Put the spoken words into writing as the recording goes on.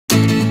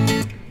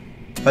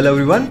Hello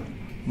everyone,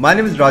 my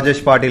name is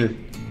Rajesh Patil.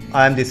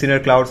 I am the Senior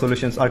Cloud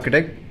Solutions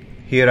Architect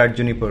here at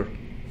Juniper.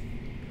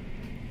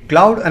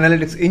 Cloud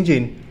Analytics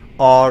Engine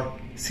or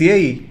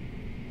CAE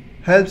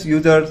helps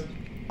users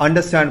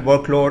understand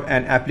workload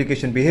and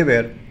application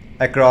behavior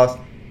across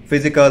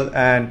physical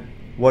and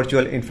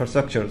virtual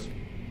infrastructures.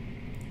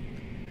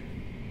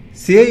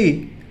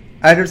 CAE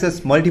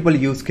addresses multiple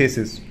use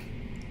cases.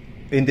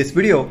 In this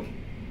video,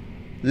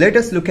 let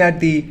us look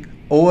at the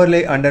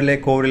overlay-underlay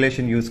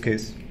correlation use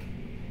case.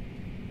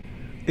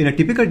 In a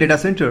typical data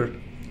center,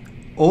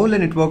 overlay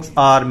networks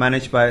are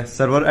managed by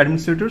server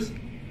administrators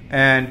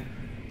and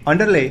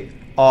underlay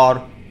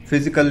or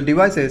physical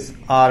devices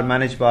are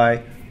managed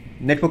by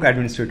network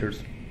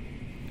administrators.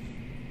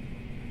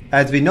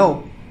 As we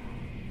know,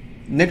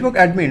 network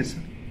admins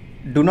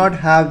do not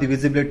have the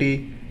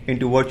visibility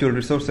into virtual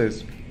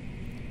resources.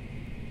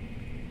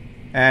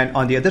 And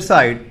on the other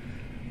side,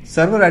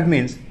 server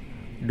admins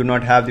do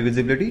not have the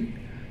visibility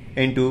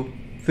into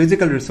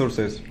physical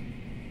resources.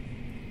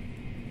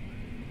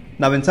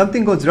 Now when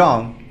something goes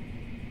wrong,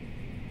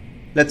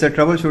 let's say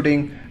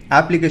troubleshooting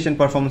application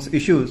performance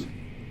issues,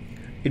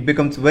 it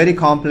becomes very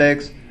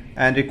complex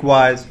and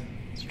requires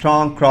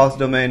strong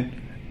cross-domain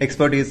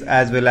expertise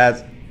as well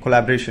as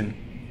collaboration.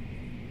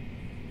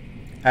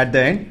 At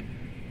the end,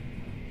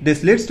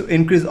 this leads to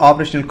increased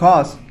operational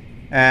costs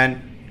and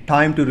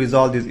time to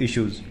resolve these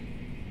issues.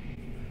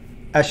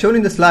 As shown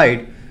in the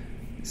slide,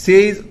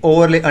 CAE's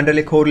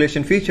overlay-underlay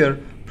correlation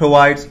feature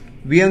provides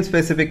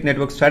VM-specific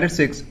network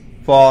statistics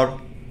for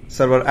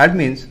server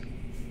admins,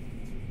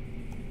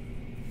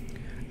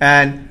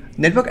 and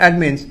network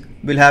admins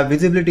will have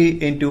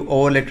visibility into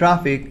overlay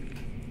traffic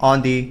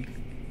on the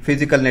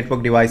physical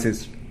network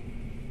devices.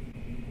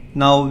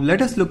 Now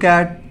let us look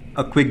at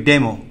a quick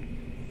demo.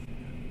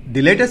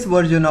 The latest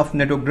version of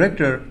Network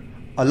Director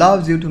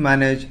allows you to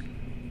manage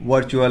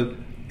virtual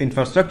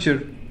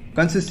infrastructure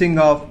consisting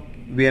of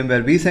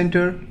VMware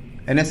vCenter,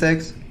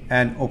 NSX,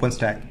 and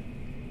OpenStack.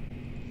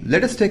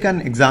 Let us take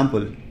an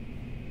example.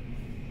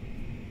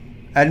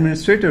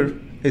 Administrator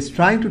is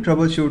trying to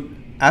troubleshoot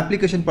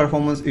application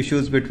performance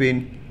issues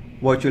between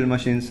virtual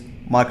machines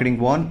Marketing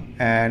 1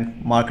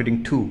 and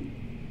Marketing 2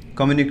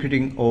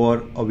 communicating over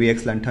a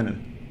VXLAN tunnel.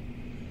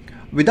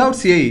 Without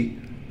CAE,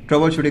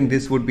 troubleshooting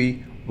this would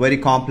be very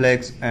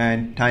complex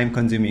and time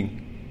consuming.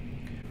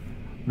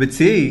 With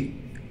CAE,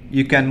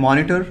 you can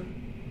monitor,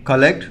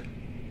 collect,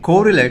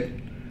 correlate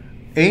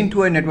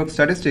end-to-end network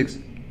statistics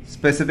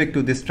specific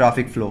to this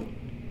traffic flow.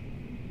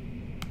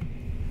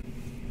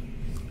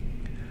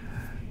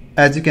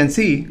 As you can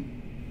see,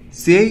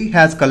 CAE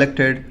has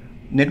collected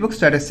network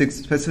statistics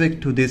specific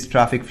to this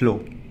traffic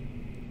flow.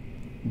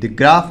 The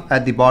graph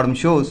at the bottom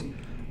shows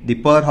the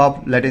per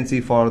hop latency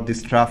for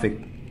this traffic.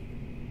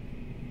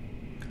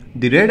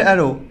 The red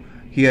arrow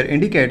here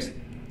indicates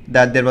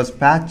that there was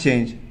path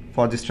change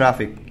for this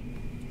traffic.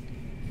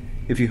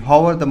 If you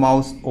hover the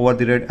mouse over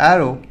the red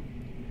arrow,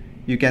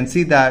 you can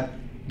see that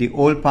the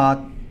old path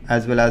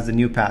as well as the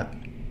new path.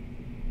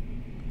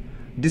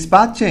 This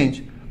path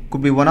change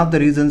could be one of the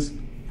reasons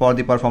for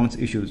the performance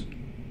issues.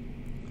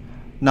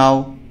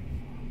 Now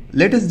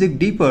let us dig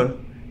deeper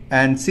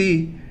and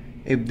see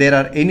if there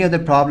are any other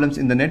problems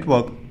in the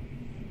network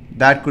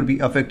that could be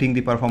affecting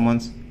the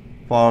performance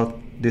for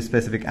this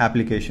specific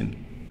application.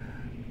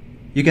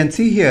 You can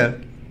see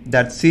here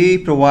that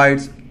CAE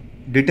provides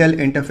detailed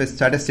interface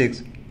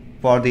statistics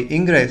for the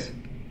ingress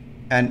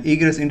and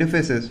egress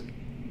interfaces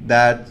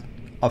that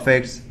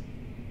affects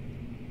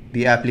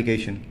the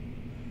application.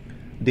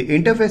 The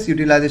interface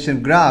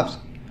utilization graphs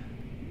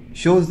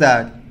shows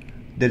that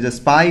there's a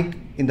spike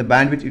in the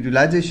bandwidth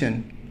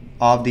utilization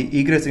of the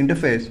egress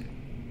interface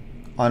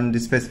on the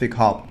specific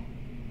hop.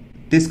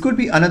 This could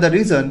be another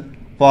reason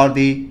for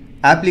the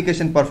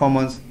application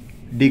performance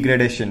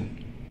degradation.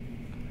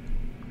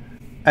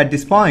 At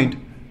this point,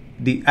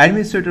 the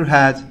administrator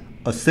has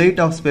a set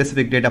of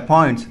specific data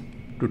points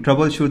to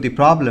troubleshoot the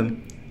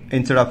problem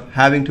instead of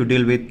having to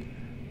deal with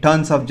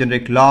tons of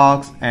generic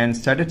logs and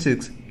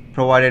statistics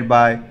provided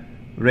by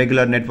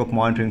regular network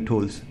monitoring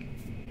tools.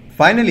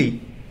 Finally,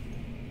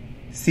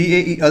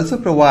 CAE also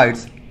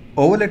provides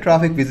overlay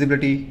traffic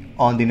visibility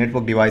on the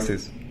network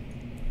devices.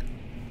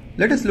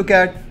 Let us look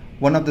at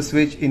one of the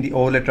switch in the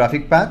overlay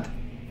traffic path.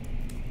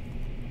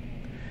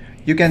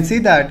 You can see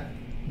that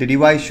the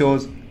device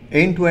shows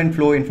end-to-end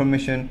flow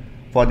information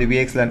for the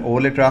VXLAN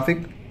overlay traffic.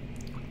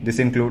 This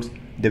includes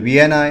the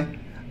VNI,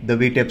 the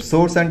VTAP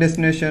source and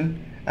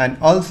destination, and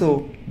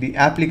also the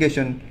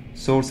application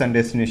source and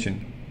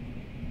destination.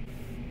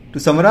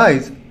 To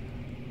summarize,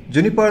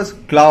 Juniper's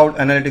Cloud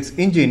Analytics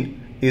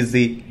Engine is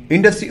the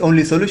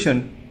industry-only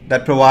solution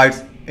that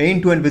provides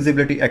end-to-end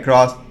visibility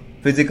across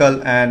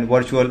physical and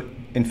virtual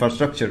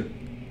infrastructure.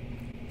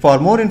 For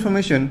more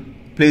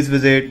information, please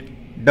visit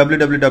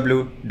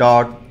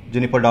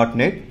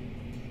www.juniper.net.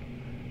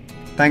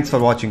 Thanks for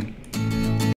watching.